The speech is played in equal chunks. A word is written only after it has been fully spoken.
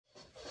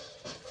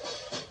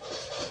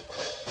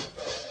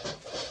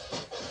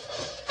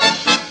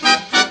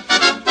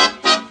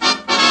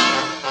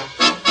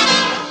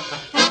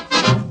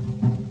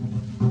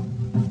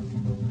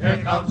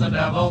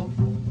devil.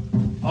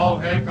 Oh,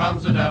 here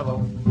comes the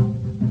devil.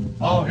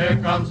 Oh, here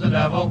comes the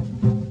devil.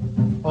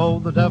 Oh,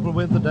 the devil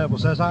with the devil,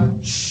 says I.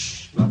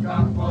 Shh, look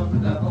out for the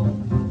devil.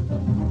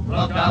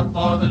 Look out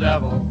for the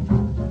devil.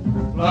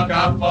 Look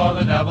out for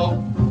the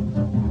devil.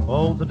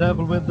 Oh, the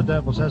devil with the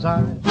devil, says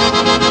I.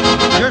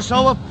 You're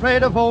so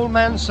afraid of old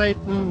man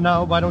Satan,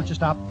 now why don't you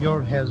stop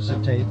your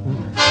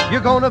hesitating?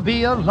 You're gonna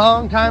be a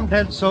long time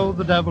dead, so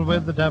the devil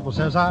with the devil,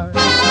 says I.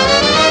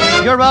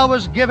 You're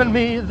always giving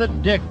me the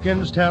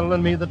dickens,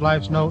 telling me that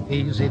life's no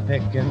easy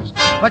pickings.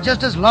 But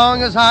just as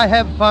long as I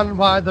have fun,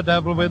 why, the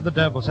devil with the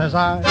devil, says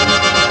I.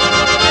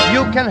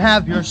 You can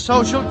have your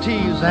social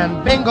teas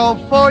and bingo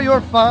for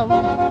your fun,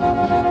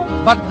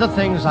 but the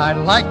things I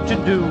like to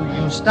do,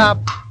 you stop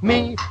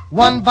me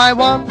one by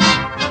one.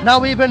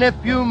 Now even if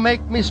you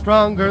make me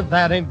stronger,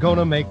 that ain't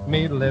gonna make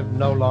me live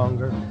no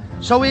longer.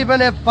 So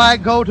even if I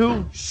go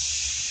to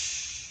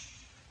shh,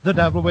 the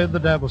devil with the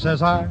devil,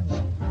 says I.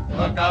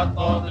 Look out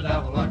for the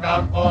devil, look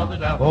out for the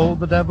devil. Oh,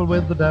 the devil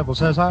with the devil,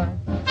 says I.